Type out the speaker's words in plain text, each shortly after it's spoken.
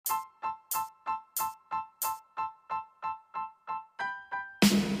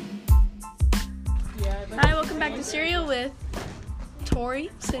eating cereal with Tori,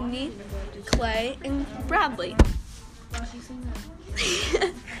 Sydney, Clay, and Bradley.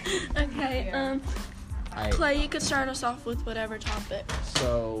 Okay, Clay, you could start us off with whatever topic.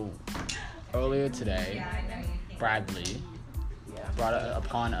 So, earlier today, Bradley brought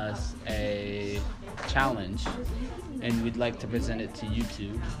upon us a challenge, and we'd like to present it to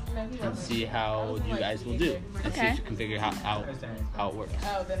YouTube and see how you guys will do. And see if you can figure out how it works.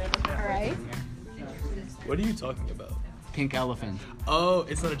 Alright. What are you talking about? Pink elephant. Oh,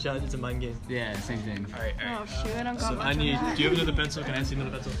 it's not a challenge, it's a mind game. Yeah, same thing. Alright. Oh shoot, I don't got So much do you of that. have another pencil? Can I see another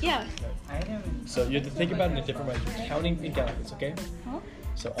pencil? Yeah. So you have to think about it in a different way. You're counting pink elephants, okay? Huh?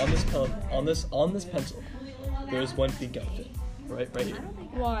 So on this pencil, there's one pink elephant. Right here.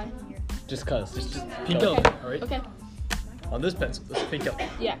 Why? Just cause. Just pink elephant, alright? Okay. On this pencil, there's a pink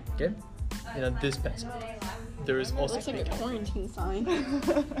elephant. Yeah. Okay? And on this pencil, there is also Looks like pink a elephant. quarantine sign.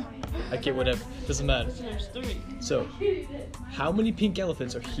 Okay, whatever. Doesn't matter. There's 3. So, how many pink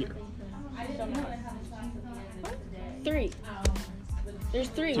elephants are here? 3. There's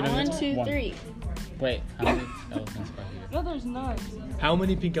 3. Do you know 1, the 2, One. 3. Wait, how many elephants are here? No, there's none. How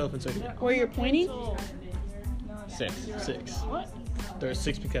many pink elephants are here? Where you're pointing? 6. 6. What? There are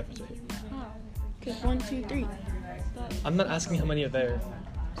 6 pink elephants right here. Because 1, 2, 3. I'm not asking how many are there.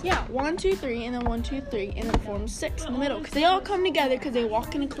 Yeah, 1, 2, 3, and then 1, 2, 3, and then it forms 6 in the middle. Because they all come together because they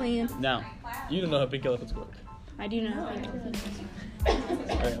walk in a clan. No. You don't know how pink elephants work. I do know. I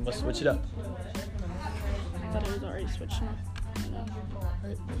Alright, I'm gonna switch it up. thought it was already switched off.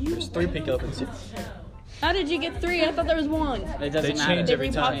 Alright, there's 3 pink elephants here. How did you get 3? I thought there was 1. It They doesn't matter. change every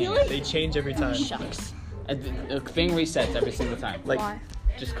time. repopulate? They change every time. Shucks. The thing resets every single time. Like, Why?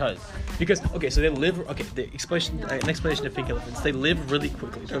 Just cause. because, okay, so they live, okay, an explanation of pink elephants, they live really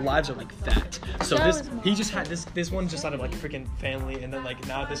quickly. Their lives are like that. So he just had, this one just out of like a freaking family, and then like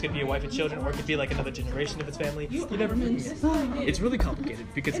now this could be a wife and children, or it could be like another generation of its family. You never know. It's really complicated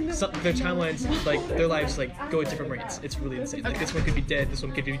because their timelines, like their lives like go at different rates. It's really insane. Like this one could be dead, this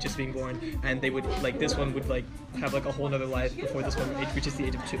one could be just being born, and they would, like this one would like have like a whole other life before this one reaches the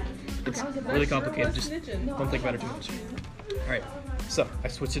age of 2. It's really complicated, just don't think about it too much. Alright, so I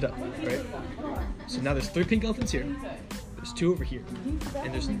switched it up, right? So now there's 3 pink elephants here, there's 2 over here,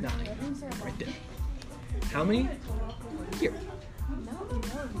 and there's 9 right there. How many here?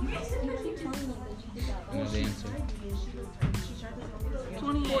 I know the answer.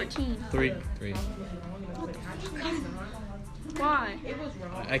 14. 3. 3. Why?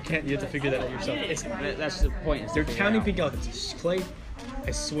 I can't, you have to figure that out yourself. That's the point. They're counting pink elephants. Clay,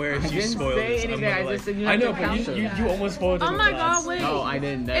 I swear if you didn't spoil say this, I'm anything, gonna I like, just said you I have know, to but count you them. almost spoiled it. Oh in my class. god, wait. No, I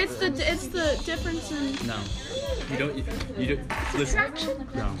didn't. It's the difference in No. You don't, listen.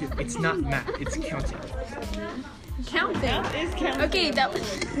 No. It's not math, it's counting. counting. That is counting. Okay, that was.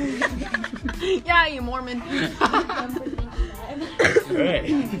 Yeah, you Mormon. Alright.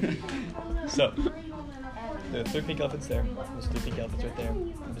 So, there are 3 pink elephants there. There's 3 pink elephants right there.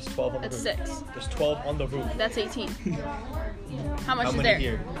 And there's 12 on the That's roof. 6. There's 12 on the roof. That's 18. How much How is many there?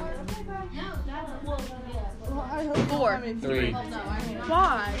 here? 4. 3.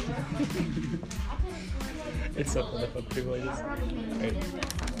 Why? It's so fun to fuck people like this. Alright,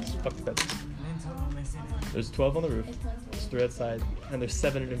 just fuck the pencils. There's 12 on the roof, there's 3 outside, and there's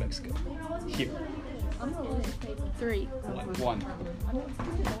 7 in New Mexico. Here. 3. 1.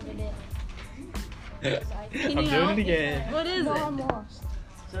 I'm doing it again. What is it?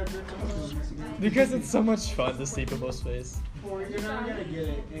 Because it's so much fun to see people's face. You'll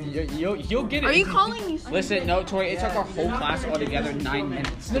get it. Are you calling me? Listen, no, Tori, it took our whole class altogether 9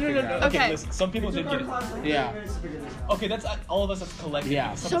 minutes. No. to figure out. Okay, Okay. listen, some people did get it. Yeah. Okay, that's all of us as collective.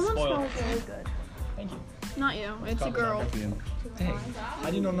 Yeah. Someone spoiled. smells really good. Thank you. Not you. It's a girl. Dang. How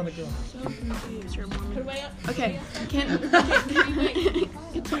do you know I'm not a girl? You're a Mormon. Okay. Can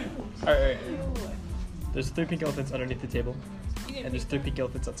Alright. There's 3 pink elephants underneath the table, and there's 3 pink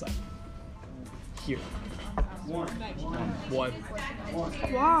elephants outside. Here. 1. Why?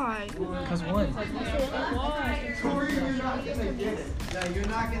 Because 1.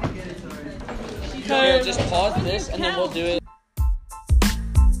 Tori, just pause this and then we'll do it.